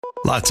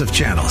Lots of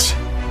channels,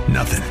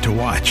 nothing to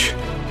watch,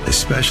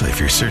 especially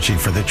if you're searching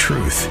for the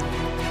truth.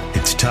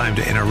 It's time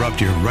to interrupt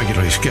your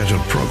regularly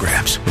scheduled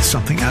programs with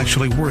something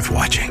actually worth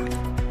watching.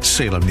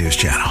 Salem News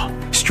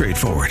Channel.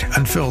 Straightforward,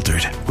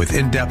 unfiltered, with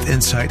in-depth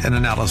insight and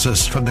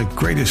analysis from the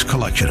greatest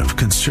collection of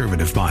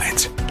conservative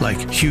minds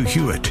like Hugh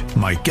Hewitt,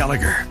 Mike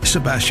Gallagher,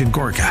 Sebastian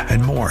Gorka,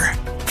 and more.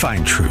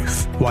 Find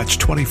truth. Watch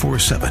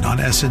 24/7 on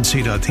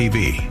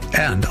snc.tv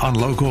and on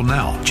Local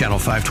Now, Channel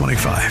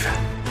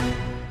 525.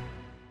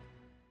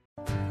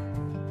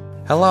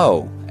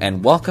 Hello,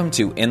 and welcome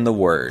to In the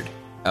Word,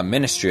 a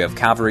ministry of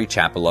Calvary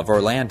Chapel of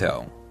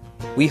Orlando.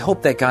 We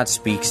hope that God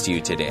speaks to you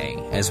today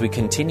as we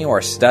continue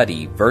our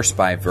study verse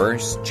by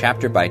verse,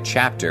 chapter by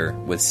chapter,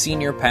 with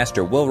Senior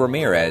Pastor Will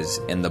Ramirez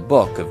in the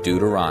book of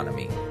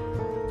Deuteronomy.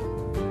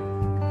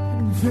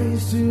 And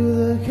praise to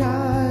the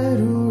God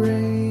who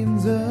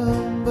reigns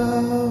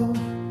above.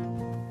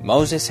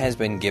 Moses has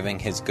been giving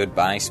his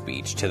goodbye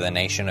speech to the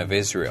nation of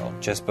Israel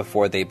just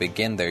before they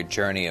begin their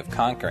journey of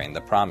conquering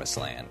the Promised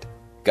Land.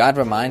 God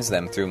reminds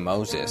them through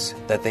Moses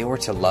that they were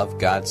to love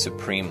God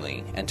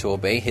supremely and to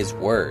obey His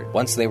word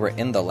once they were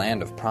in the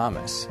land of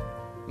promise.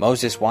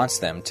 Moses wants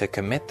them to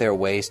commit their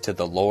ways to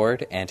the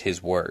Lord and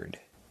His word.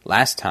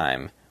 Last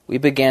time, we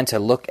began to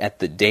look at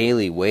the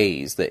daily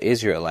ways the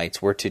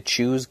Israelites were to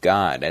choose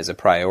God as a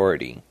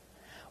priority.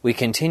 We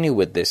continue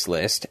with this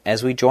list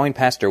as we join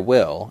Pastor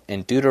Will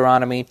in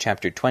Deuteronomy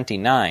chapter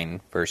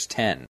 29, verse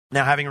 10.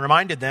 Now, having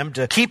reminded them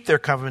to keep their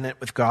covenant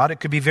with God,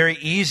 it could be very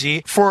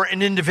easy for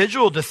an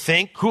individual to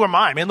think, who am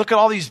I? I mean, look at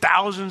all these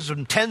thousands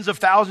and tens of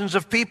thousands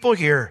of people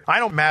here. I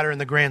don't matter in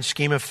the grand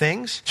scheme of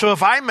things. So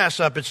if I mess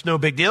up, it's no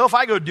big deal. If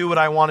I go do what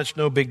I want, it's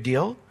no big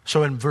deal.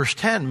 So in verse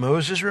 10,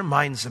 Moses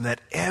reminds them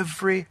that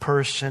every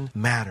person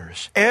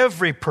matters.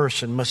 Every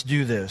person must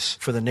do this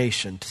for the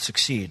nation to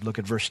succeed. Look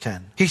at verse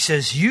 10. He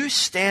says, "You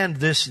stand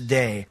this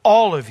day,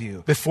 all of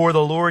you, before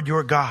the Lord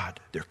your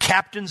God. They're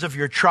captains of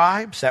your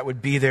tribes. That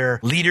would be their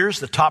leaders,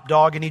 the top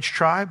dog in each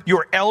tribe.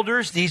 Your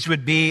elders, these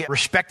would be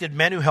respected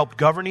men who helped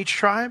govern each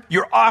tribe.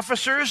 Your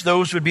officers,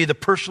 those would be the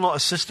personal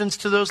assistants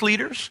to those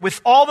leaders. With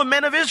all the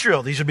men of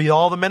Israel, these would be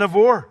all the men of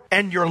war.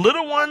 And your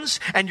little ones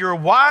and your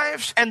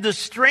wives and the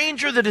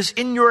stranger that is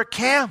in your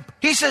camp."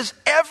 He says,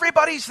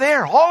 everybody's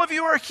there. All of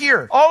you are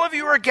here. All of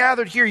you are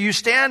gathered here. You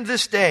stand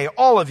this day,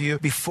 all of you,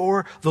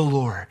 before the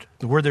Lord.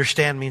 The word there,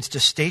 stand, means to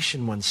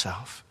station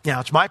oneself. Now,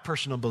 it's my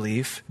personal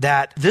belief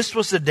that this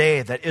was the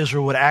day that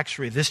Israel would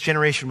actually, this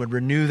generation would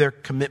renew their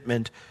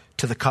commitment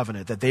to the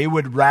covenant, that they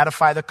would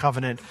ratify the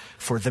covenant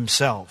for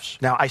themselves.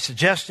 Now, I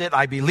suggest it,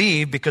 I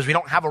believe, because we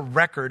don't have a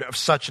record of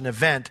such an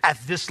event at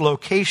this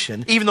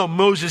location, even though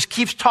Moses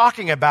keeps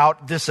talking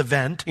about this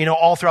event,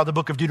 all throughout the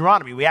book of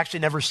Deuteronomy. We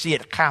actually never see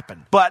it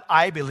happen. But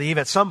I believe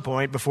at some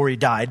point before he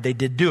died, they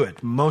did do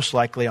it, most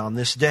likely on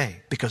this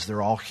day, because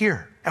they're all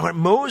here. And what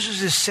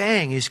Moses is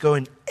saying, he's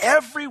going,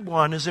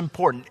 everyone is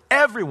important.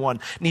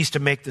 Everyone needs to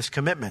make this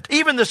commitment.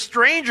 Even the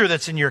stranger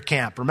that's in your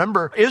camp.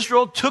 Remember,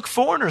 Israel took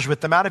foreigners with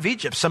them out of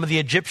Egypt. Some of the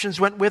Egyptians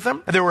went with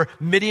them. There were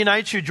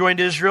Midianites who joined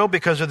Israel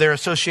because of their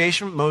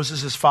association with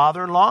Moses'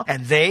 father-in-law,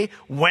 and they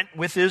went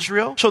with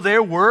Israel. So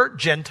there were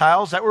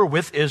Gentiles that were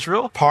with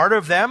Israel, part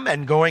of them,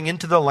 and going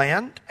into the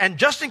land. And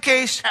just in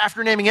case,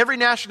 after naming every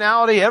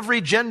nationality,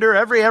 every gender,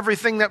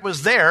 everything that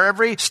was there,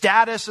 every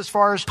status as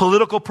far as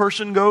political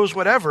person goes,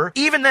 whatever,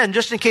 even then,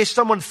 just in case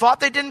someone thought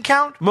they didn't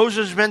count,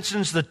 Moses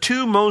mentions the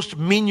two most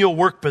menial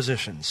work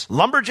positions,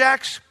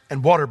 lumberjacks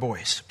and water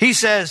boys. He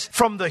says,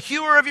 from the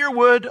hewer of your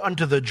wood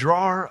unto the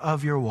drawer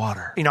of your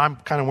water. I'm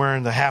kind of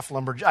wearing the half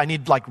lumberjack. I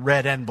need like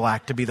red and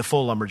black to be the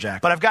full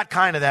lumberjack. But I've got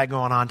kind of that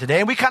going on today.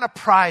 And we kind of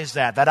prize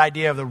that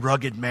idea of the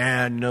rugged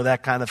man,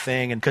 that kind of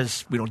thing. And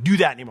because we don't do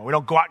that anymore. We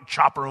don't go out and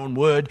chop our own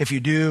wood. If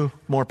you do,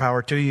 more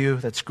power to you.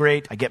 That's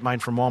great. I get mine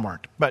from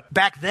Walmart. But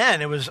back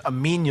then, it was a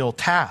menial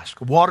task.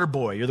 Water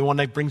boy, you're the one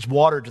that brings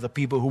water to the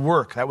people who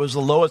work. That was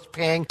the lowest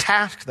paying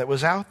task that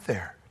was out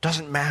there.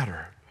 Doesn't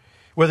matter.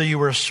 Whether you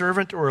were a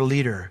servant or a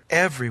leader,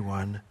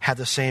 everyone had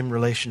the same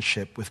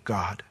relationship with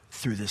God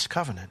through this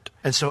covenant.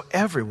 And so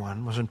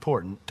everyone was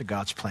important to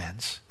God's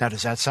plans. Now,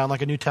 does that sound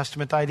like a New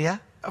Testament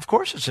idea? Of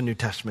course it's a New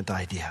Testament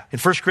idea. In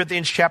 1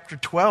 Corinthians chapter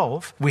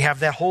 12, we have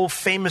that whole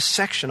famous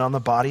section on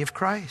the body of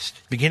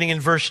Christ. Beginning in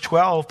verse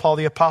 12, Paul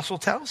the Apostle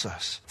tells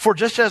us, "For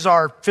just as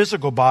our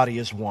physical body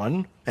is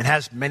one, and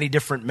has many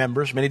different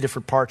members, many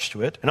different parts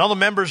to it, and all the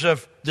members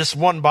of this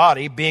one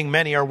body, being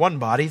many, are one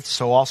body,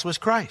 so also is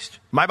Christ.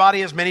 My body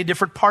has many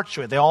different parts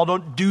to it. They all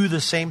don't do the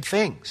same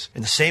things.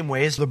 In the same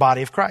way as the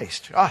body of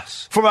Christ,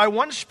 us. For by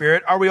one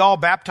Spirit are we all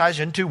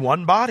baptized into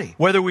one body,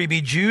 whether we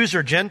be Jews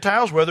or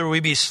Gentiles, whether we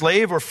be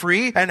slave or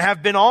free, and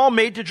have been all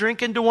made to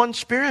drink into one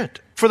Spirit.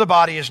 For the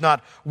body is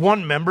not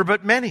one member,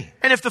 but many.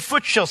 And if the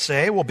foot shall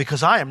say, well,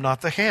 because I am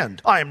not the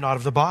hand, I am not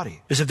of the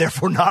body. Is it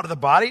therefore not of the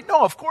body?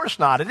 No, of course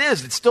not. It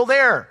is. It's still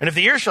there. And if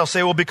the ear shall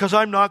say, well, because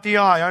I'm not the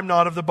eye, I'm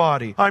not of the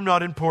body. I'm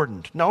not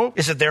important. No.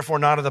 Is it therefore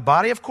not of the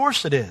body? Of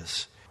course it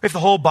is. If the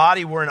whole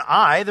body were an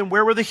eye, then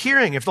where were the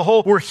hearing? If the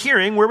whole were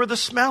hearing, where were the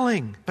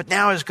smelling? But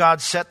now has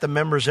God set the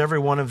members, every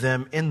one of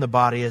them, in the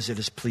body as it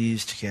has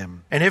pleased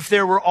him. And if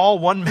there were all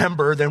one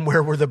member, then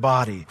where were the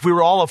body? If we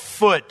were all a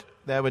foot,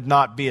 that would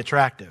not be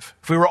attractive.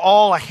 If we were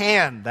all a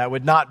hand, that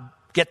would not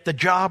get the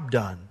job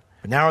done.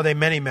 But now are they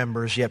many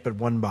members, yet but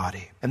one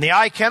body. And the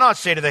eye cannot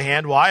say to the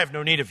hand, well, I have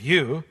no need of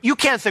you. You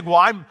can't think, well,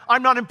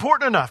 I'm not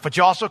important enough. But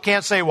you also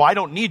can't say, well, I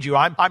don't need you.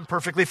 I'm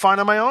perfectly fine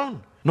on my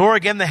own. Nor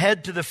again the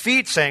head to the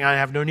feet, saying, I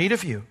have no need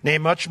of you. Nay,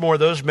 much more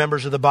those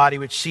members of the body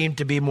which seem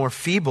to be more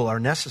feeble are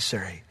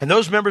necessary. And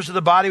those members of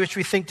the body which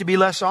we think to be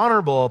less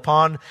honorable,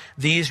 upon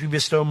these we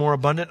bestow more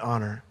abundant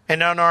honor.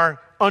 And on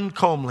our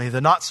uncomely, the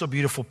not so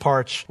beautiful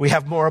parts, we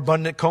have more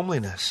abundant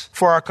comeliness.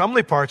 For our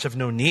comely parts have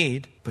no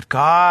need, but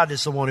God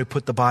is the one who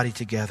put the body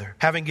together,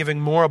 having given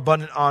more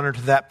abundant honor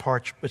to that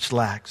part which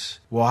lacks.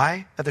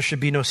 Why? That there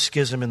should be no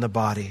schism in the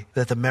body,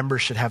 that the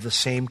members should have the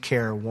same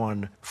care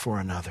one for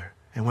another.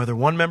 And whether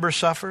one member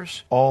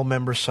suffers, all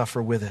members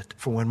suffer with it.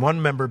 For when one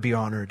member be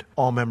honored,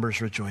 all members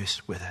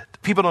rejoice with it.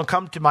 People don't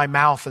come to my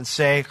mouth and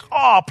say,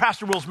 oh,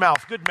 Pastor Will's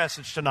mouth, good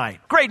message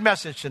tonight. Great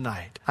message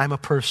tonight. I'm a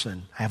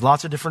person. I have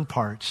lots of different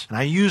parts. And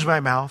I use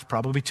my mouth,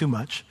 probably too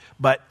much,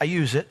 but I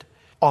use it.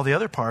 All the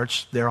other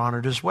parts, they're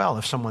honored as well.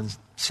 If someone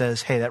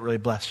says, hey, that really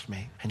blessed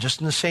me. And just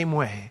in the same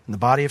way, in the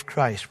body of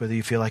Christ, whether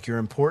you feel like you're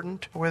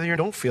important or whether you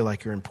don't feel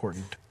like you're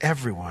important,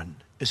 everyone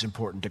is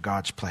important to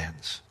God's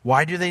plans.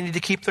 Why do they need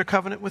to keep their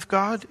covenant with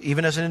God,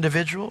 even as an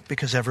individual?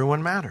 Because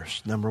everyone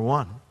matters, number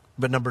one.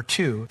 But number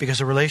two, because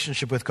a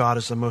relationship with God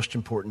is the most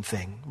important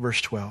thing.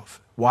 Verse 12.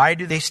 Why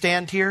do they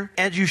stand here?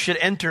 And you should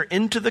enter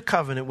into the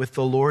covenant with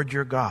the Lord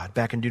your God.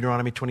 Back in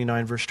Deuteronomy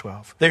 29, verse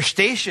 12. They're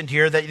stationed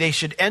here that they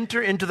should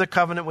enter into the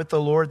covenant with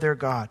the Lord their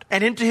God,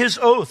 and into his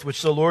oath,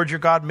 which the Lord your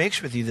God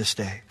makes with you this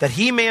day, that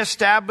he may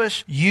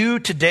establish you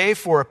today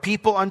for a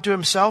people unto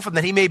himself, and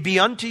that he may be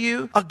unto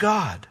you a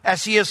God,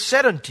 as he has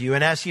said unto you,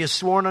 and as he has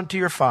sworn unto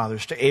your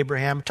fathers, to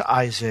Abraham, to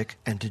Isaac,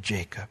 and to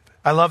Jacob.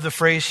 I love the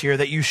phrase here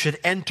that you should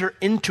enter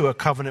into a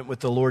covenant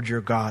with the Lord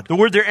your God. The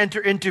word there, enter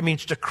into,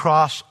 means to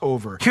cross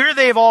over. Here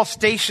they've all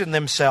stationed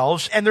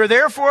themselves, and they're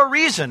there for a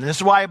reason. And this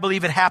is why I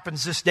believe it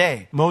happens this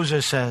day.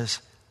 Moses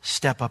says,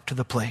 step up to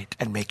the plate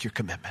and make your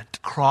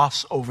commitment.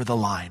 Cross over the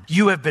line.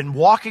 You have been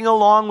walking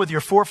along with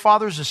your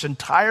forefathers this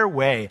entire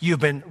way. You've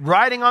been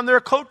riding on their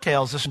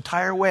coattails this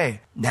entire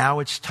way. Now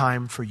it's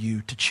time for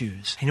you to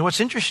choose. You know what's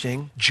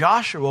interesting?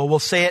 Joshua will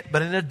say it,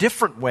 but in a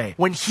different way,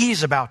 when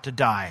he's about to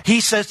die. He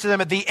says to them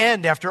at the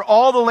end, after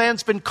all the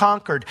land's been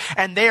conquered,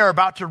 and they are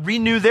about to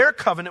renew their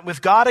covenant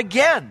with God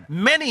again,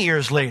 many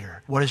years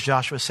later, what does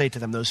Joshua say to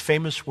them? Those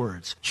famous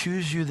words,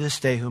 choose you this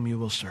day whom you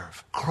will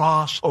serve.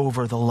 Cross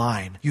over the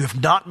line. You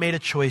have not made a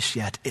choice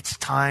yet. It's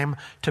time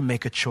to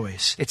make a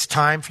choice. It's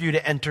time for you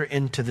to enter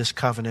into this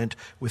covenant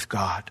with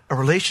God. A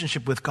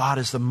relationship with God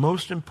is the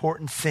most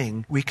important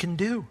thing we can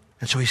do.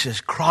 And so he says,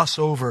 cross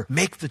over,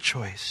 make the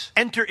choice.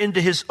 Enter into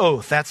his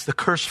oath. That's the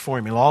curse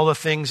formula. All the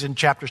things in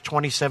chapters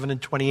 27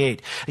 and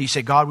 28. And you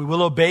say, God, we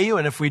will obey you.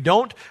 And if we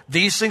don't,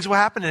 these things will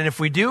happen. And if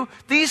we do,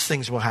 these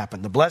things will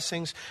happen. The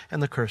blessings and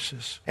the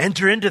curses.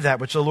 Enter into that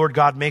which the Lord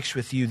God makes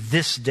with you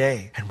this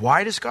day. And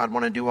why does God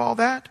want to do all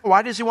that?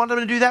 Why does he want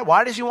them to do that?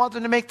 Why does he want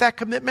them to make that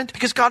commitment?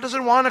 Because God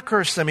doesn't want to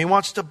curse them. He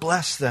wants to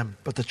bless them.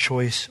 But the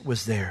choice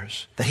was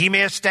theirs. That he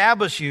may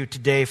establish you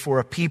today for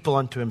a people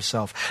unto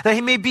himself. That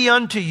he may be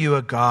unto you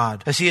a God,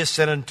 as he has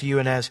said unto you,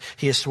 and as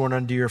he has sworn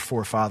unto your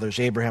forefathers,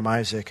 Abraham,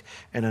 Isaac,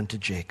 and unto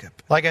Jacob.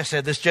 Like I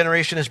said, this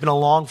generation has been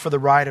along for the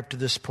ride up to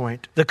this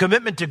point. The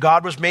commitment to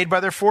God was made by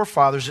their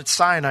forefathers at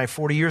Sinai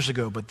 40 years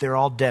ago, but they're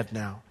all dead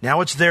now.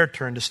 Now it's their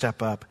turn to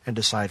step up and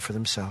decide for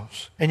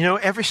themselves. And you know,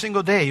 every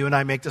single day you and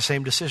I make the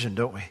same decision,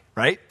 don't we?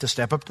 Right? To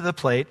step up to the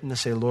plate and to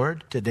say,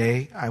 Lord,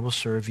 today I will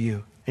serve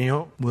you. And you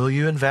know, will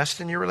you invest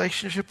in your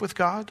relationship with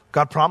God?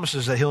 God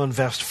promises that he'll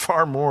invest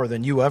far more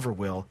than you ever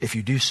will if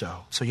you do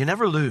so. So you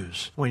never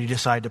lose when you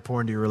decide to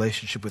pour into your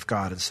relationship with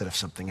God instead of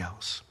something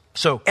else.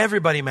 So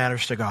everybody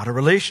matters to God. A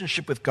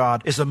relationship with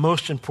God is the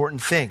most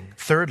important thing.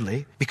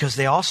 Thirdly, because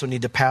they also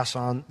need to pass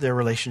on their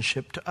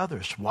relationship to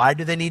others. Why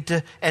do they need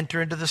to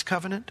enter into this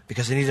covenant?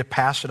 Because they need to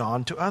pass it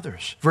on to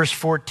others. Verse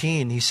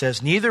 14, he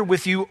says, neither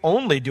with you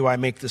only do I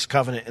make this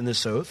covenant and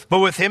this oath, but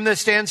with him that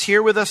stands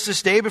here with us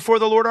this day before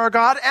the Lord our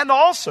God, and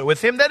also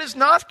with him that is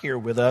not here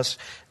with us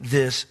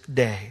this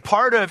day.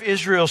 Part of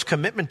Israel's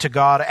commitment to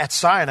God at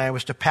Sinai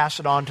was to pass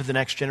it on to the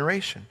next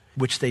generation,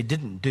 which they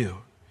didn't do.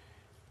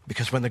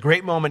 Because when the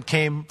great moment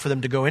came for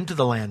them to go into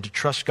the land to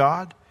trust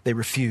God, they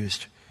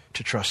refused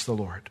to trust the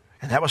Lord.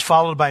 And that was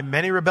followed by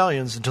many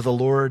rebellions until the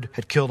Lord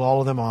had killed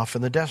all of them off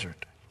in the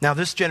desert. Now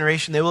this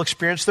generation, they will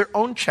experience their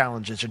own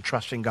challenges in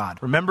trusting God.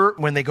 Remember,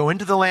 when they go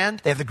into the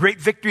land, they have the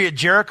great victory at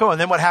Jericho, and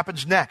then what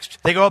happens next?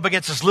 They go up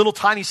against this little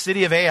tiny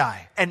city of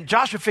Ai. And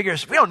Joshua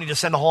figures, we don't need to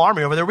send a whole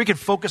army over there. We can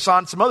focus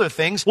on some other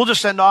things. We'll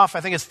just send off, I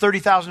think it's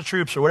 30,000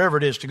 troops or whatever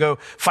it is to go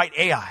fight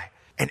Ai.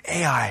 And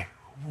Ai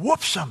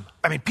whoops them.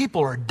 I mean,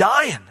 people are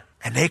dying.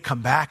 And they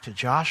come back to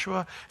Joshua,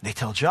 and they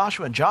tell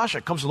Joshua, and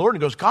Joshua comes to the Lord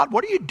and goes, God,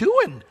 what are you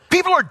doing?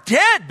 People are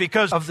dead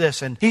because of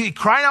this. And he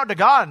cried out to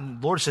God,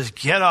 and the Lord says,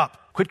 get up.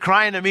 Quit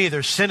crying to me.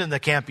 There's sin in the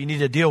camp. You need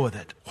to deal with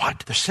it. What?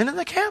 There's sin in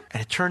the camp?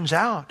 And it turns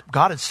out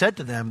God had said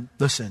to them,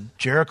 listen,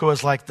 Jericho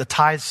is like the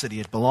tithe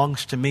city. It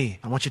belongs to me.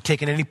 I want you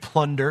taking any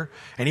plunder,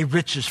 any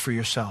riches for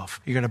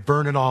yourself. You're going to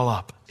burn it all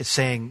up. It's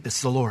saying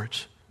it's the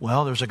Lord's.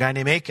 Well, there was a guy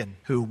named Achan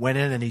who went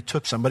in and he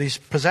took somebody's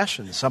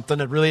possessions, something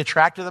that really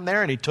attracted them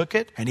there, and he took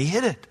it and he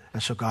hid it.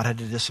 And so God had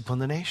to discipline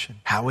the nation.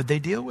 How would they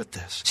deal with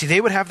this? See,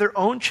 they would have their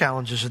own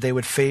challenges that they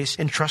would face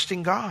in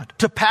trusting God.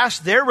 To pass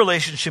their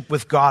relationship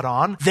with God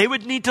on, they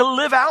would need to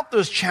live out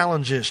those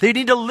challenges. They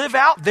need to live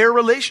out their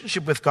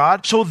relationship with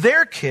God so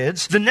their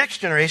kids, the next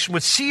generation,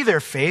 would see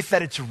their faith,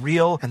 that it's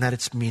real and that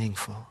it's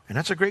meaningful. And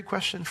that's a great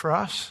question for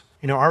us.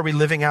 Are we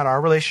living out our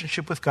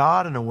relationship with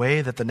God in a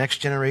way that the next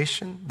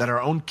generation, that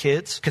our own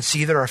kids, can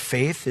see that our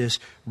faith is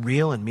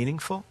real and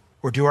meaningful?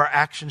 Or do our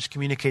actions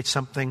communicate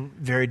something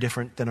very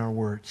different than our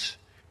words?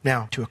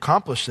 Now, to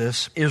accomplish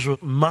this, Israel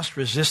must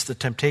resist the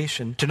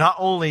temptation to not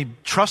only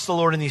trust the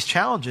Lord in these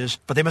challenges,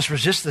 but they must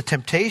resist the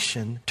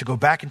temptation to go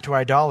back into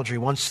idolatry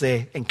once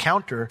they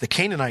encounter the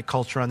Canaanite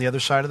culture on the other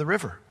side of the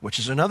river, which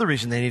is another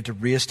reason they need to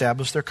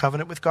reestablish their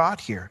covenant with God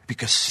here.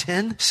 Because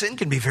sin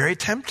can be very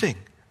tempting.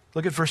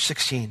 Look at verse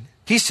 16.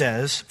 He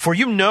says, for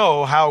you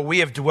know how we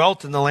have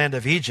dwelt in the land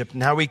of Egypt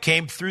and how we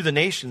came through the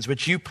nations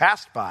which you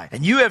passed by.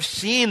 And you have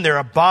seen their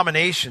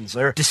abominations,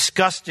 their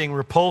disgusting,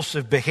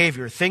 repulsive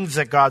behavior, things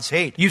that God's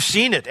hate. You've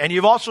seen it, and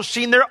you've also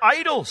seen their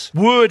idols,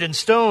 wood and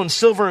stone,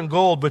 silver and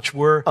gold, which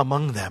were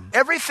among them.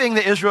 Everything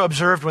that Israel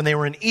observed when they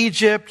were in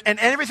Egypt, and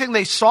everything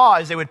they saw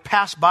as they would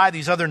pass by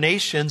these other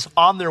nations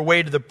on their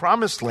way to the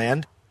promised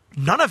land,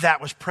 none of that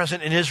was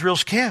present in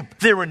Israel's camp.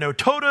 There were no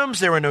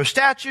totems, there were no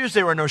statues,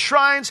 there were no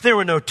shrines, there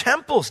were no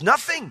temples,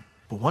 nothing.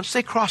 But once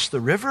they crossed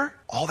the river,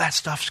 all that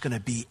stuff's going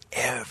to be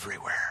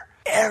everywhere.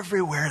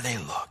 Everywhere they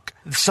look.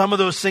 Some of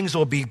those things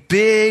will be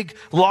big,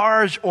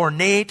 large,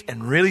 ornate,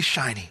 and really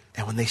shiny.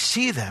 And when they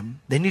see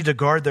them, they need to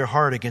guard their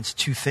heart against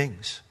two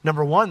things.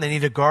 Number one, they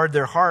need to guard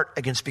their heart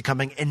against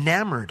becoming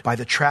enamored by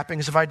the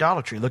trappings of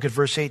idolatry. Look at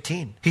verse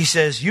 18. He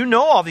says, you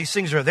know all these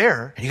things are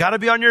there, and you got to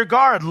be on your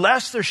guard,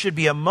 lest there should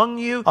be among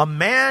you a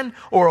man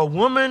or a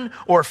woman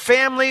or a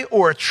family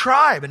or a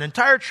tribe, an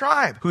entire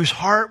tribe, whose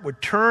heart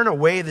would turn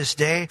away this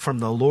day from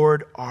the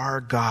Lord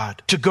our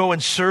God, to go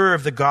and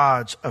serve the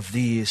gods of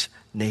these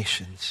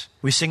nations.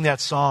 We sing that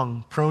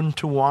song, prone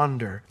to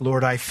wander.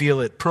 Lord, I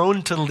feel it.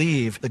 Prone to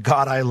leave the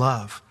God I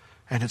love.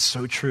 And it's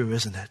so true,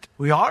 isn't it?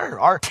 We are.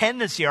 Our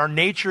tendency, our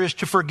nature is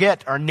to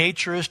forget. Our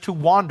nature is to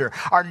wander.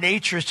 Our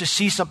nature is to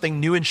see something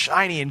new and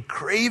shiny and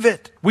crave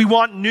it. We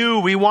want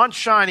new. We want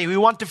shiny. We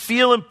want to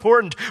feel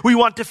important. We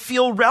want to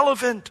feel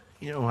relevant.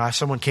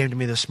 Someone came to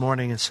me this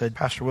morning and said,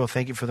 Pastor Will,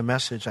 thank you for the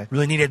message. I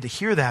really needed to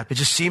hear that. It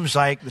just seems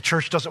like the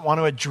church doesn't want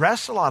to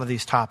address a lot of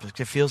these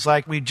topics. It feels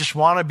like we just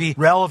want to be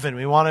relevant.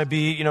 We want to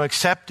be,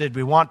 accepted.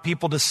 We want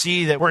people to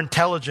see that we're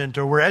intelligent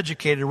or we're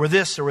educated or we're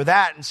this or we're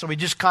that. And so we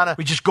just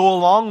go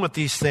along with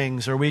these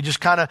things, or we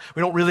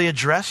don't really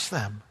address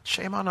them.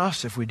 Shame on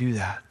us if we do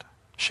that.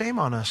 Shame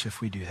on us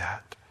if we do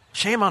that.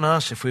 Shame on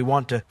us if we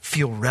want to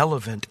feel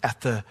relevant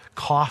at the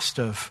cost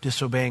of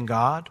disobeying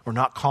God, or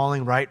not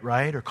calling right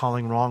or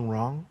calling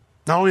wrong.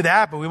 Not only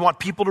that, but we want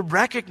people to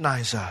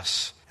recognize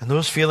us. And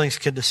those feelings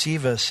can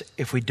deceive us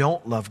if we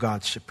don't love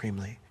God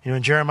supremely.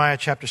 In Jeremiah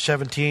chapter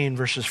 17,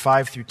 verses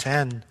 5 through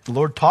 10, the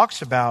Lord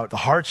talks about the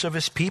hearts of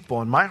his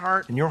people, and my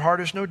heart and your heart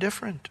is no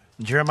different.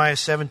 In Jeremiah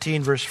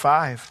 17, verse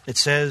 5, it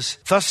says,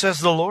 thus says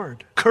the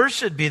Lord,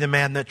 cursed be the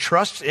man that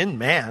trusts in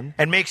man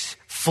and makes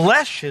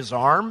flesh his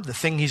arm, the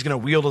thing he's going to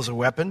wield as a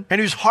weapon,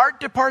 and whose heart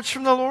departs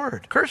from the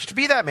Lord. Cursed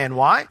be that man.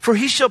 Why? For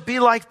he shall be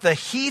like the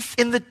heath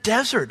in the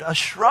desert, a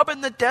shrub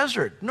in the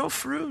desert, no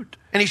fruit.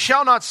 And he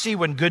shall not see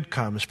when good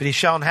comes, but he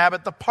shall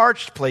inhabit the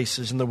parched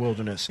places in the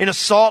wilderness, in a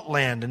salt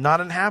land and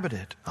not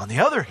inhabited. On the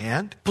other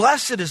hand,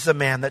 blessed is the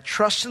man that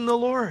trusts in the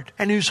Lord,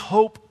 and whose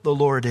hope the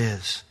Lord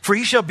is. For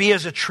he shall be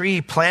as a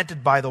tree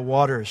planted by the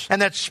waters,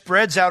 and that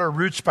spreads out her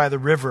roots by the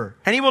river.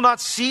 And he will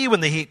not see when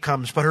the heat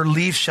comes, but her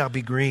leaves shall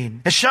be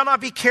green, and shall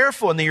not be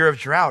careful in the year of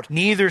drought,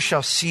 neither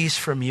shall cease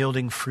from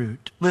yielding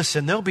fruit.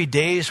 Listen, there'll be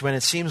days when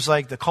it seems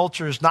like the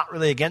culture is not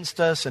really against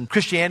us and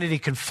Christianity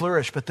can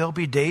flourish, but there'll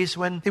be days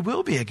when it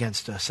will be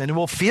against us, and it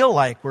will feel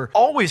like we're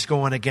always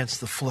going against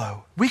the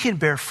flow. We can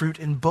bear fruit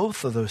in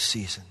both of those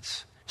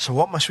seasons. So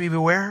what must we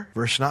beware?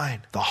 Verse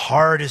 9, the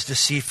heart is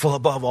deceitful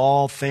above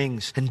all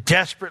things and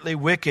desperately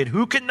wicked.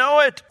 Who can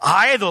know it?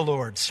 I, the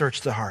Lord, search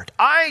the heart.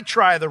 I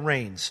try the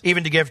reins,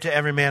 even to give to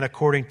every man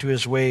according to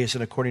his ways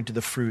and according to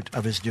the fruit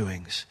of his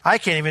doings. I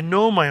can't even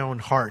know my own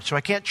heart, so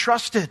I can't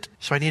trust it.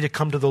 So I need to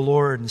come to the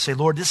Lord and say,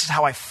 Lord, this is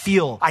how I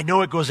feel. I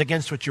know it goes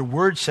against what your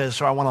word says,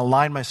 so I want to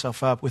line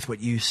myself up with what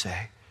you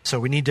say. So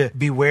we need to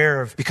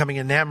beware of becoming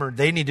enamored.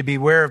 They need to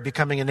beware of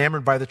becoming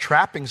enamored by the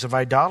trappings of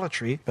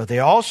idolatry. But they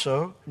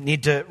also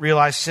need to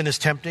realize sin is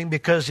tempting,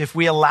 because if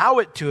we allow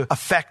it to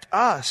affect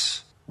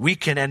us, we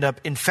can end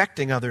up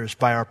infecting others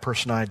by our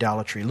personal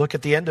idolatry. Look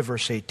at the end of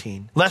verse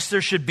 18. Lest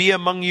there should be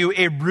among you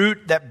a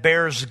root that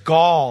bears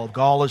gall.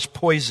 Gall is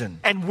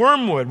poison. And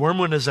wormwood.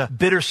 Wormwood is a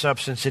bitter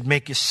substance. It'd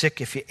make you sick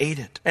if you ate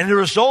it. And the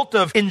result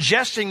of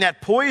ingesting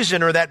that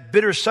poison or that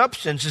bitter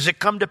substance is it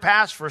come to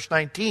pass, verse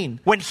 19,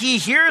 when he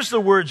hears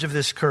the words of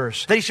this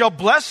curse, that he shall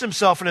bless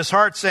himself in his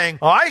heart, saying,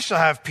 oh, I shall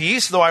have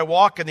peace, though I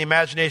walk in the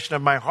imagination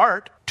of my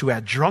heart, to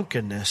add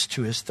drunkenness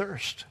to his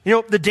thirst. You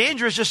know, the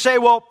danger is just say,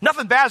 well,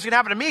 nothing bad is going to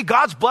happen to me.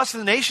 God's blessing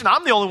the nation.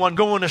 I'm the only one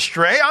going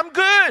astray. I'm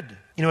good.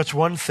 You know, it's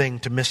one thing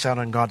to miss out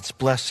on God's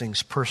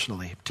blessings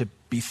personally, to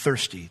be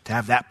thirsty, to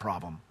have that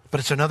problem. But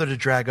it's another to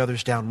drag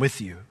others down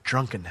with you.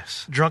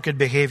 Drunkenness. Drunken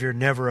behavior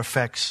never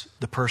affects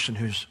the person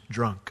who's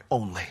drunk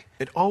only.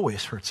 It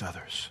always hurts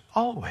others.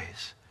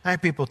 Always. I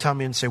have people tell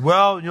me and say,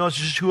 well, you know, it's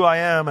just who I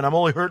am and I'm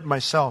only hurting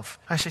myself.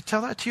 I say,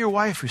 tell that to your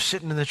wife who's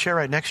sitting in the chair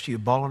right next to you,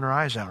 bawling her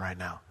eyes out right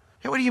now.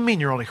 Hey, what do you mean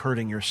you're only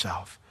hurting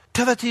yourself?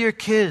 Tell that to your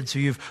kids who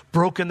you've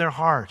broken their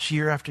hearts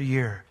year after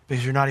year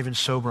because you're not even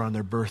sober on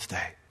their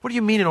birthday. What do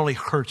you mean it only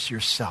hurts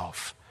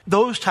yourself?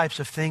 Those types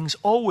of things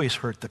always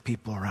hurt the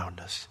people around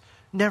us.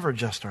 Never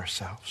just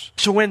ourselves.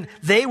 So when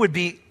they would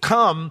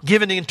become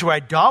given into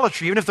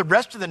idolatry, even if the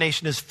rest of the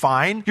nation is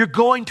fine, you're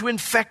going to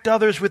infect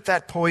others with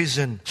that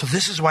poison. So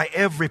this is why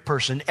every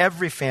person,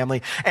 every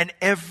family, and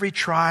every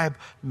tribe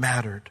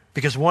mattered.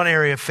 Because one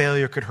area of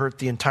failure could hurt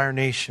the entire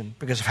nation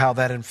because of how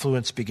that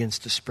influence begins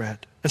to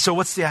spread. And so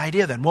what's the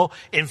idea then? Well,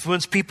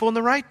 influence people in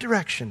the right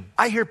direction.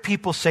 I hear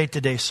people say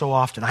today so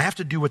often, I have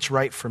to do what's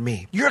right for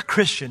me. You're a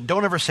Christian.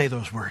 Don't ever say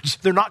those words.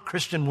 They're not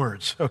Christian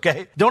words,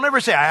 okay? Don't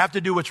ever say, I have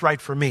to do what's right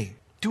for me.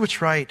 Do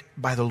what's right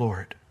by the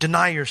Lord.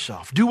 Deny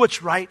yourself. Do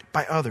what's right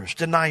by others.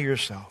 Deny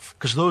yourself.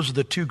 Because those are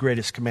the two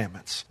greatest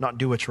commandments, not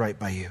do what's right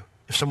by you.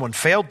 If someone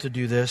failed to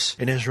do this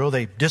in Israel,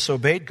 they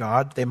disobeyed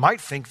God, they might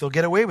think they'll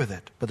get away with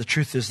it. But the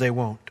truth is they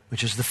won't,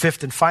 which is the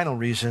fifth and final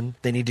reason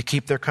they need to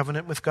keep their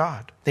covenant with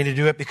God. They need to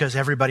do it because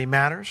everybody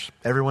matters.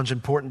 Everyone's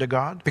important to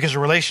God. Because a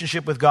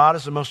relationship with God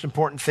is the most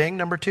important thing,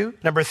 number two.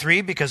 Number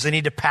three, because they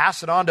need to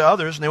pass it on to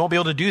others, and they won't be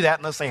able to do that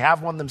unless they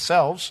have one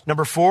themselves.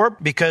 Number four,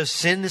 because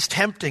sin is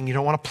tempting. You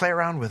don't want to play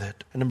around with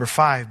it. And number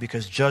five,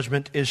 because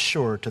judgment is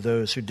sure to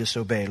those who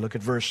disobey. Look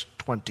at verse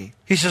 20.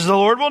 He says, the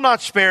Lord will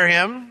not spare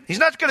him. He's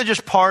not going to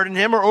just pardon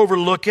him or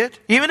overlook it.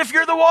 Even if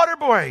you're the water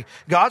boy,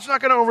 God's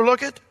not going to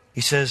overlook it.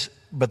 He says,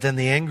 but then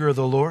the anger of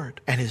the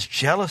Lord and his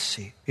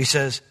jealousy, he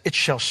says, it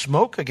shall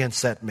smoke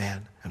against that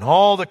man. And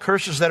all the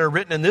curses that are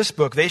written in this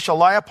book, they shall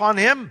lie upon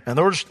him. And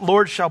the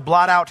Lord shall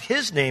blot out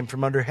his name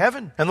from under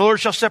heaven. And the Lord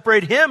shall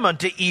separate him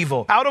unto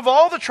evil out of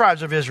all the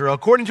tribes of Israel,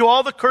 according to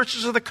all the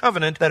curses of the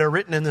covenant that are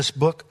written in this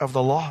book of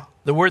the law.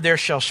 The word there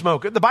shall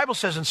smoke. The Bible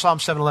says in Psalm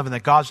 7:11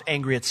 that God's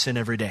angry at sin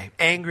every day.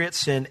 Angry at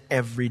sin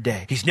every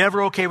day. He's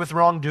never okay with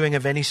wrongdoing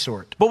of any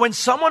sort. But when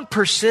someone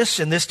persists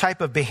in this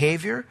type of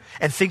behavior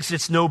and thinks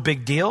it's no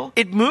big deal,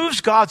 it moves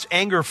God's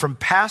anger from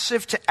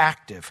passive to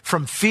active,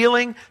 from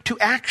feeling to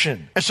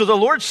action. And so the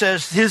Lord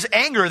says his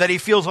anger that he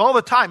feels all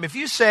the time, if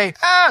you say,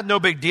 no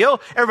big deal,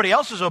 everybody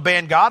else is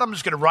obeying God, I'm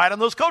just going to ride on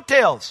those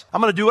coattails.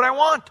 I'm going to do what I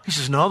want. He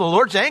says, no, the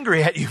Lord's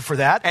angry at you for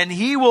that. And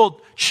he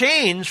will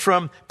change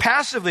from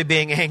passively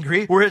being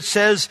angry, where it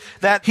says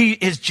that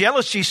his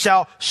jealousy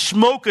shall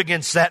smoke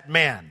against that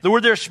man. The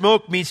word there,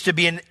 smoke, means to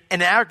be in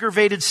an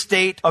aggravated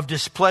state of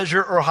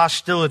displeasure or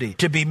hostility,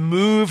 to be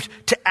moved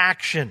to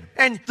action.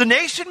 And the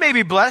nation may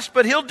be blessed,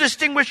 but he'll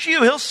distinguish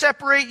you. He'll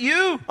separate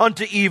you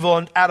unto evil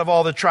and out of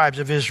all the tribes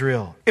of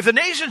Israel. If the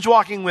nation's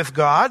walking with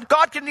God,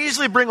 God can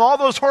easily bring all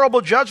those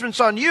horrible judgments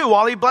on you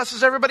while he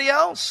blesses everybody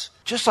else.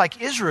 Just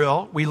like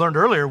Israel, we learned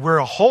earlier, we're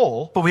a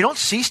whole, but we don't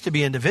cease to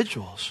be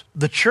individuals.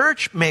 The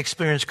church may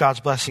experience God's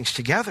blessings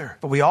together,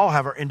 but we all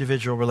have our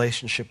individual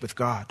relationship with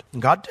God.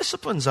 And God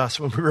disciplines us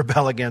when we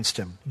rebel against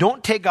him.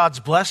 Don't take God's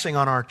blessing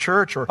on our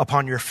church or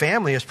upon your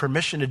family as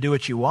permission to do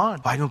what you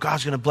want. I know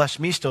God's going to bless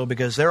me still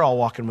because they're all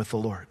walking with the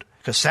Lord.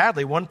 Because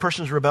sadly, one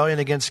person's rebellion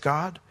against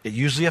God, it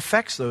usually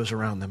affects those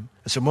around them.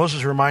 And so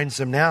Moses reminds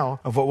them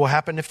now of what will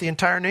happen if the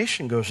entire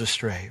nation goes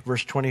astray.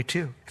 Verse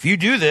 22. If you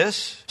do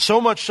this,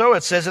 so much so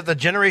it says that the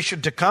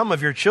generation to come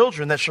of your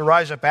children that shall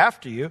rise up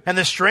after you, and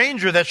the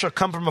stranger that shall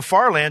come from a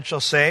far land shall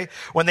say,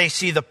 when they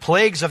see the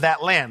plagues of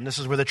that land, this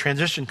is where the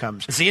transition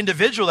comes. It's the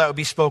individual that would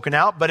be spoken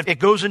out, but if it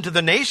goes into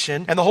the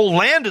nation and the whole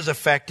land is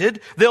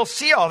affected, they'll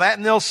see all that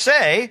and they'll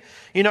say,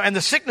 and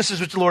the sicknesses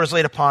which the Lord has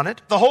laid upon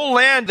it, the whole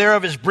land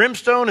thereof is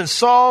brimstone and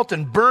salt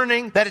and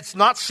burning, that it's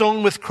not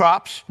sown with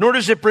crops, nor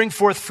does it bring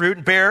forth fruit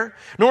and bear,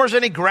 nor is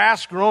any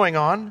grass growing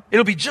on.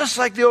 It'll be just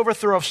like the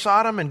overthrow of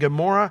Sodom and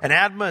Gomorrah and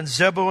Admah and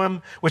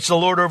Zeboim, which the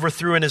Lord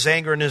overthrew in his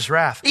anger and his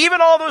wrath.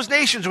 Even all those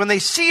nations, when they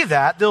see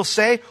that, they'll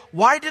say,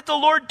 why did the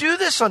Lord do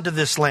this unto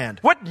this land?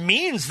 What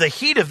means the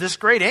heat of this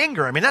great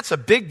anger? I mean, that's a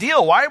big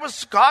deal. Why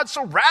was God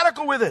so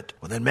radical with it?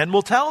 Well, then men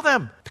will tell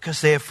them,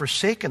 Because they have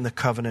forsaken the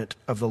covenant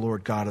of the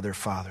Lord God of their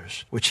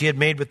fathers, which he had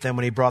made with them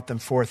when he brought them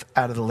forth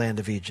out of the land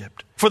of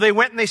Egypt. For they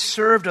went and they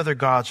served other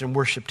gods and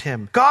worshipped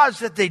him, gods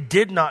that they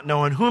did not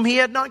know and whom he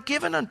had not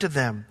given unto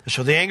them. And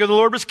so the anger of the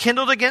Lord was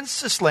kindled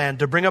against this land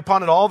to bring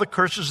upon it all the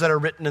curses that are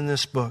written in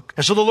this book.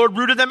 And so the Lord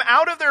rooted them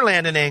out of their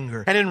land in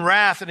anger and in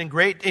wrath and in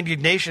great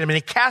indignation, and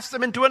he cast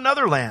them into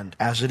another land,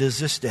 as it is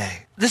this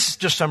day. This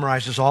just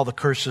summarizes all the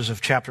curses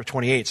of chapter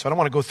 28, so I don't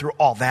want to go through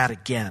all that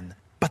again.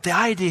 But the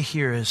idea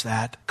here is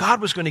that God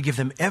was going to give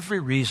them every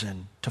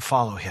reason to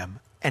follow him.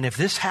 And if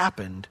this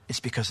happened, it's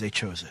because they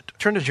chose it.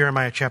 Turn to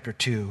Jeremiah chapter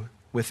 2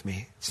 with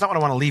me. It's not what I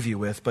want to leave you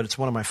with, but it's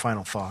one of my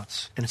final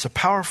thoughts. And it's a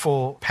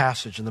powerful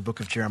passage in the book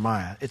of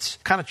Jeremiah. It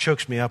kind of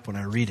chokes me up when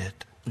I read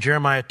it.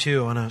 Jeremiah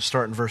 2, I want to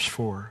start in verse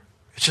 4.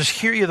 It says,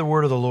 "Hear ye the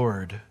word of the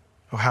Lord,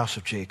 O house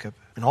of Jacob,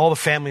 and all the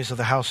families of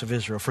the house of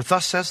Israel. For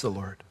thus says the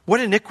Lord,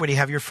 what iniquity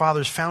have your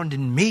fathers found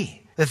in me,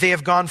 that they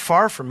have gone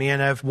far from me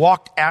and have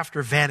walked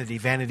after vanity."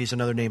 Vanity is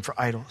another name for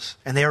idols.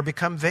 "And they are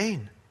become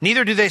vain.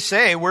 Neither do they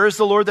say, where is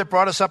the Lord that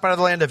brought us up out of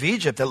the land of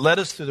Egypt, that led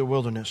us through the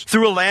wilderness,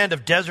 through a land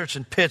of deserts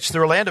and pits,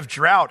 through a land of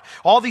drought."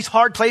 All these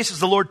hard places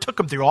the Lord took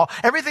them through.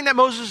 Everything that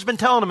Moses has been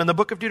telling them in the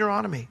book of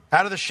Deuteronomy.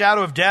 "Out of the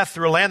shadow of death,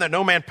 through a land that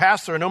no man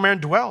passed through and no man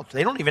dwelt."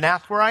 They don't even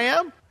ask where I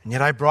am. "And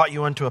yet I brought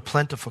you unto a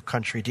plentiful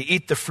country, to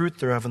eat the fruit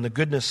thereof and the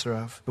goodness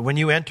thereof. But when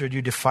you entered,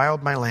 you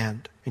defiled my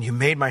land, and you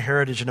made my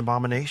heritage an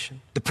abomination."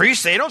 The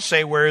priests, they don't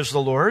say, "Where is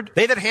the Lord?"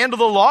 They that handle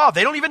the law,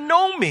 they don't even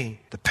know me.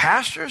 "The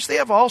pastors, they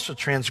have also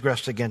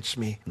transgressed against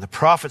me. And the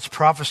prophets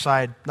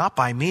prophesied not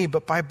by me,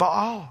 but by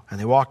Baal. And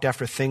they walked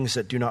after things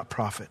that do not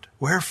profit.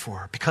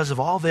 Wherefore, because of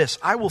all this,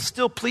 I will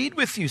still plead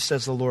with you,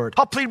 says the Lord.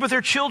 I'll plead with their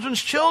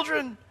children's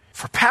children.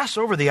 For pass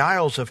over the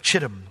isles of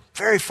Chittim,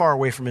 very far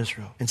away from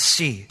Israel, and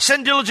see.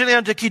 Send diligently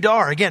unto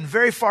Kedar, again,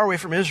 very far away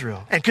from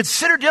Israel. And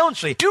consider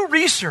diligently, do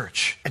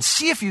research, and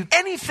see if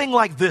anything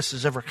like this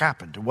has ever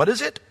happened. And what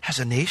is it? Has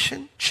a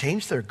nation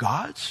changed their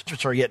gods,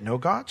 which are yet no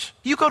gods?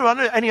 You go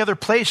to any other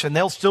place, and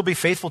they'll still be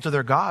faithful to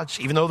their gods,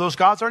 even though those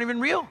gods aren't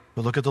even real.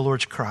 But look at the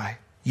Lord's cry.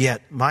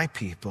 Yet my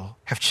people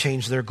have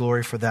changed their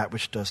glory for that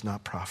which does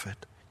not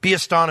profit. Be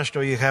astonished,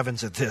 O ye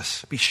heavens, at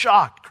this. Be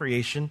shocked,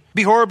 creation.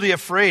 Be horribly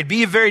afraid. Be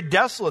ye very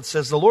desolate,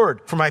 says the Lord.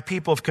 For my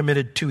people have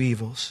committed two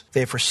evils. They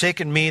have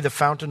forsaken me, the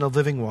fountain of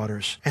living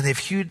waters, and they've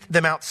hewed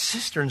them out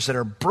cisterns that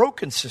are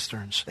broken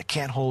cisterns that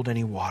can't hold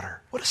any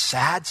water. What a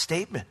sad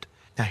statement.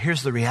 Now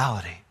here's the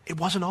reality. It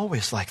wasn't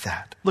always like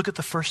that. Look at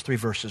the first 3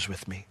 verses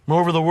with me.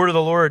 Moreover, the word of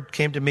the Lord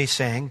came to me,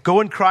 saying, Go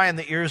and cry in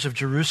the ears of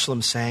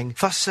Jerusalem, saying,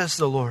 Thus says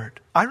the Lord,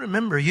 I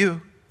remember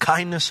you,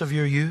 kindness of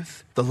your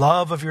youth, the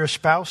love of your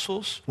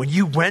espousals, when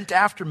you went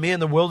after me in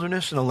the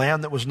wilderness in a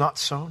land that was not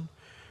sown.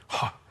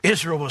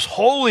 Israel was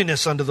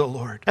holiness unto the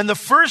Lord, and the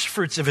first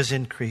fruits of his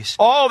increase.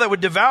 All that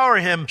would devour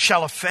him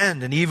shall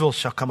offend, and evil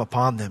shall come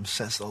upon them,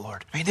 says the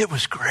Lord. I mean, it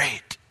was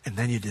great. And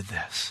then you did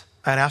this.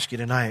 I'd ask you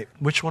tonight,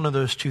 which one of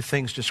those 2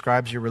 things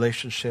describes your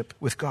relationship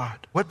with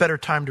God? What better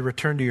time to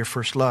return to your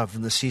first love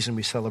than the season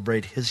we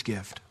celebrate his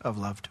gift of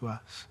love to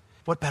us?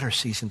 What better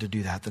season to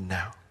do that than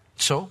now?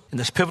 So, in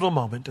this pivotal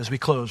moment, as we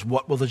close,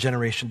 what will the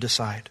generation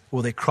decide?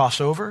 Will they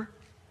cross over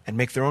and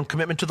make their own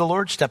commitment to the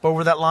Lord, step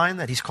over that line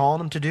that he's calling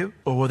them to do?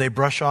 Or will they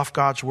brush off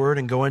God's word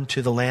and go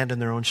into the land in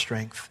their own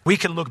strength? We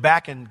can look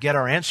back and get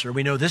our answer.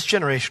 We know this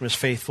generation was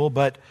faithful,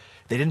 but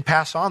they didn't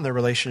pass on their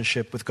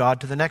relationship with God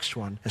to the next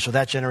one. And so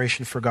that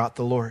generation forgot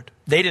the Lord.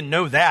 They didn't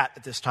know that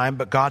at this time,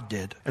 but God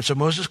did. And so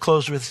Moses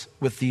closed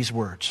with these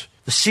words.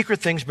 The secret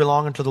things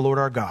belong unto the Lord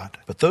our God,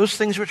 but those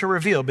things which are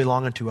revealed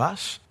belong unto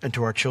us and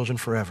to our children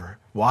forever.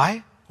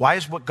 Why? Why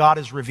is what God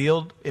has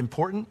revealed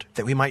important?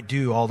 That we might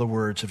do all the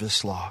words of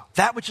his law.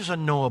 That which is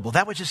unknowable,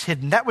 that which is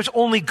hidden, that which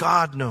only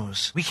God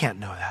knows. We can't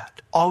know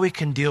that. All we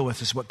can deal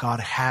with is what God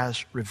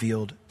has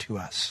revealed to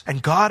us.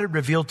 And God had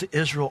revealed to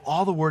Israel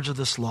all the words of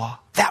this law.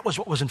 That was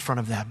what was in front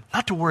of them,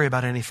 not to worry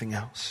about anything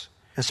else.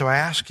 And so I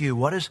ask you,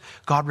 what has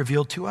God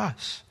revealed to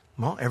us?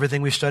 Well,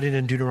 everything we've studied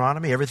in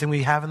Deuteronomy, everything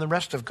we have in the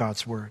rest of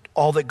God's word,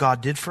 all that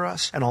God did for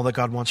us and all that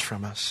God wants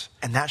from us.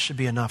 And that should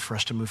be enough for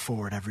us to move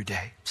forward every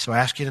day. So I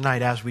ask you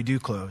tonight, as we do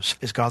close,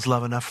 is God's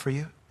love enough for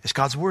you? Is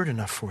God's word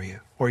enough for you?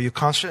 Or are you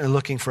constantly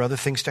looking for other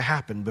things to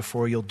happen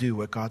before you'll do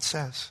what God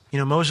says? You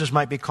know, Moses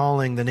might be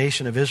calling the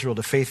nation of Israel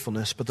to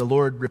faithfulness, but the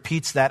Lord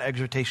repeats that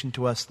exhortation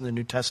to us in the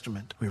New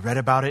Testament. We read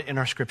about it in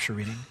our scripture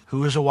reading.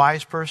 Who is a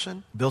wise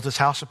person? Built his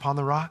house upon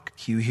the rock.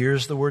 He who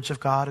hears the words of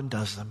God and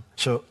does them.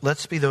 So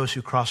let's be those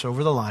who cross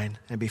over the line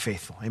and be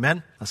faithful.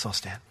 Amen? Let's all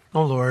stand.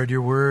 Oh Lord,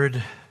 your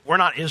word. We're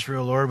not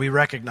Israel, Lord. We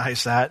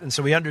recognize that. And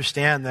so we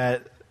understand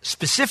that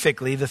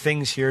specifically the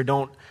things here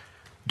don't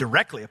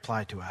directly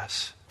apply to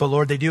us. But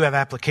Lord, they do have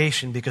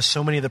application because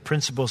so many of the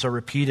principles are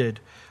repeated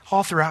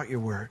all throughout your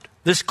word.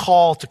 This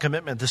call to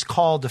commitment, this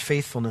call to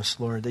faithfulness,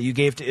 Lord, that you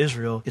gave to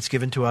Israel, it's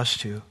given to us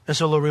too. And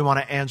so, Lord, we want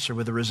to answer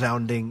with a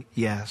resounding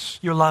yes.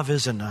 Your love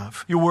is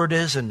enough. Your word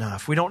is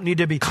enough. We don't need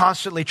to be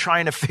constantly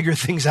trying to figure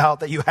things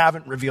out that you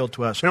haven't revealed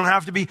to us. We don't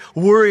have to be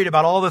worried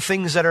about all the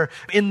things that are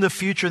in the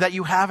future that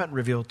you haven't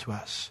revealed to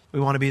us.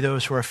 We want to be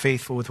those who are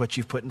faithful with what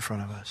you've put in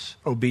front of us,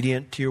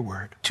 obedient to your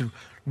word, to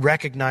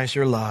recognize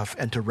your love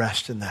and to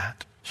rest in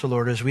that. So,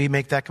 Lord, as we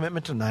make that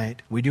commitment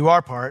tonight, we do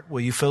our part.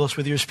 Will you fill us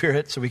with your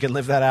Spirit so we can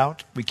live that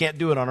out? We can't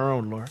do it on our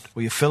own, Lord.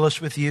 Will you fill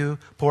us with you,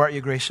 pour out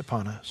your grace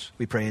upon us?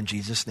 We pray in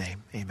Jesus'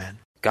 name. Amen.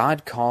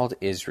 God called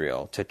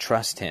Israel to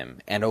trust him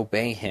and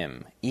obey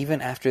him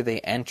even after they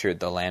entered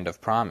the land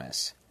of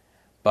promise.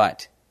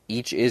 But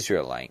each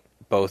Israelite,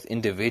 both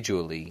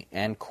individually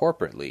and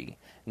corporately,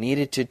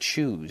 needed to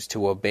choose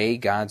to obey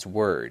God's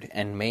word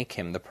and make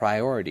him the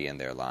priority in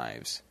their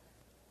lives.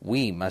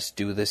 We must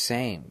do the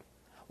same.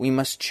 We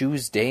must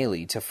choose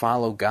daily to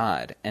follow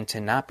God and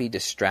to not be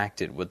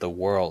distracted with the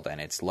world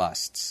and its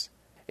lusts.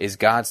 Is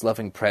God's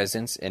loving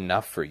presence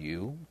enough for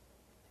you?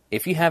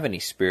 If you have any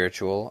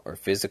spiritual or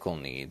physical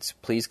needs,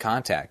 please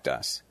contact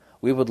us.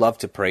 We would love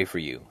to pray for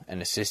you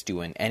and assist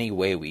you in any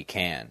way we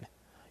can.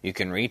 You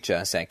can reach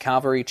us at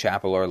Calvary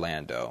Chapel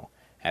Orlando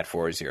at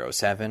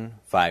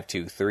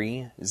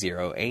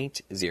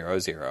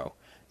 407-523-0800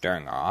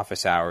 during our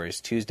office hours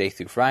Tuesday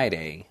through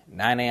Friday,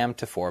 9 a.m.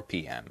 to 4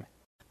 p.m.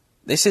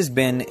 This has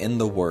been In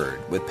the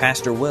Word with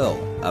Pastor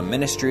Will, a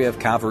ministry of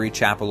Calvary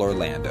Chapel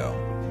Orlando.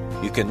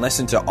 You can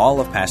listen to all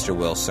of Pastor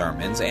Will's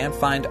sermons and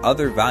find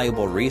other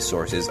valuable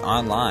resources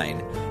online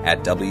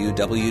at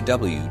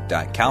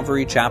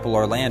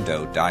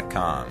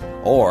www.calvarychapelorlando.com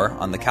or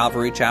on the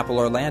Calvary Chapel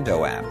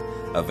Orlando app,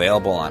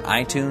 available on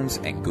iTunes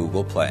and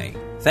Google Play.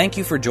 Thank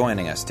you for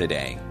joining us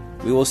today.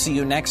 We will see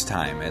you next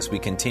time as we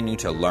continue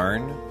to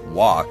learn,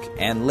 walk,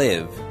 and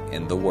live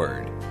in the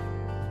Word.